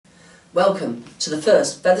Welcome to the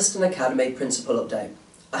first Featherstone Academy Principal Update.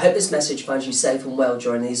 I hope this message finds you safe and well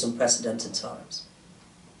during these unprecedented times.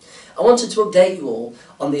 I wanted to update you all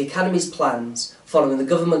on the Academy's plans following the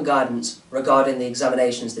government guidance regarding the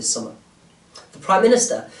examinations this summer. The Prime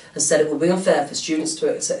Minister has said it will be unfair for students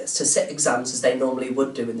to sit exams as they normally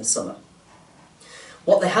would do in the summer.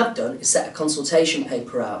 What they have done is set a consultation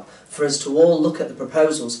paper out for us to all look at the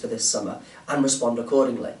proposals for this summer and respond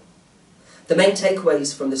accordingly. The main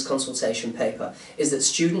takeaways from this consultation paper is that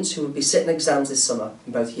students who will be sitting exams this summer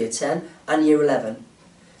in both Year 10 and Year 11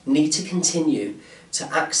 need to continue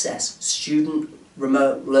to access student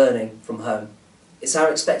remote learning from home. It's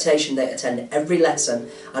our expectation they attend every lesson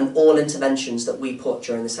and all interventions that we put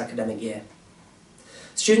during this academic year.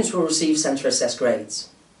 Students will receive centre assessed grades.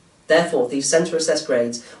 Therefore, these centre assessed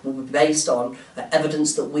grades will be based on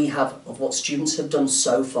evidence that we have of what students have done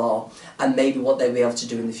so far and maybe what they'll be able to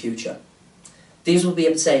do in the future. These will be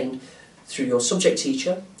obtained through your subject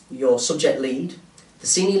teacher, your subject lead, the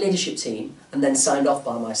senior leadership team, and then signed off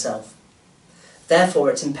by myself. Therefore,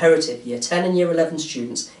 it's imperative Year 10 and Year 11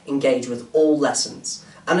 students engage with all lessons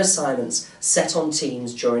and assignments set on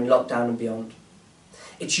teams during lockdown and beyond.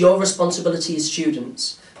 It's your responsibility as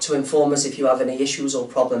students to inform us if you have any issues or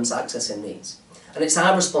problems accessing these. And it's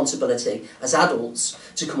our responsibility as adults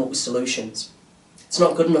to come up with solutions. It's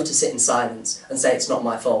not good enough to sit in silence and say it's not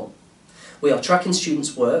my fault. We are tracking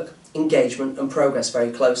students' work, engagement and progress very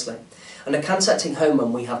closely and are contacting home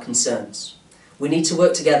when we have concerns. We need to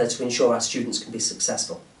work together to ensure our students can be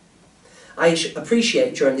successful. I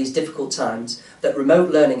appreciate during these difficult times that remote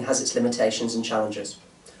learning has its limitations and challenges,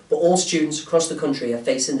 but all students across the country are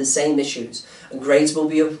facing the same issues and grades will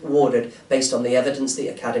be awarded based on the evidence the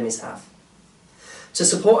academies have. To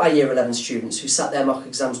support our Year 11 students who sat their mock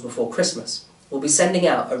exams before Christmas, we'll be sending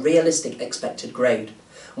out a realistic expected grade.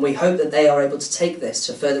 And we hope that they are able to take this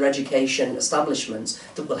to further education establishments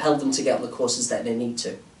that will help them to get on the courses that they need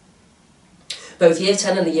to. Both Year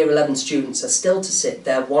 10 and the Year 11 students are still to sit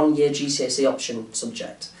their one-year GCSE option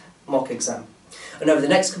subject, mock exam. And over the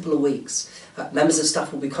next couple of weeks, members of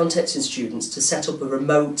staff will be contacting students to set up a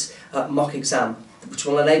remote mock exam which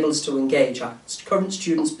will enable us to engage our current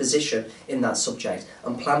students' position in that subject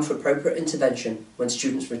and plan for appropriate intervention when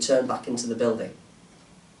students return back into the building.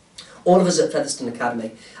 All of us at Featherstone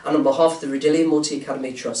Academy, and on behalf of the Redillion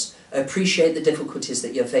Multi-Academy Trust, appreciate the difficulties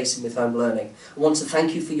that you're facing with home learning. I want to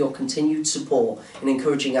thank you for your continued support in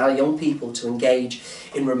encouraging our young people to engage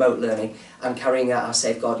in remote learning and carrying out our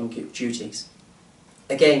safeguarding duties.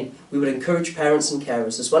 Again, we would encourage parents and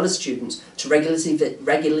carers, as well as students, to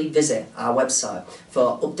regularly visit our website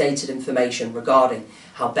for updated information regarding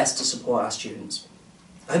how best to support our students.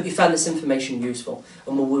 I hope you found this information useful,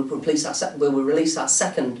 and we will release our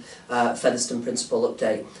second Featherstone Principal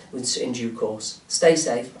Update in due course. Stay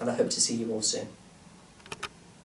safe, and I hope to see you all soon.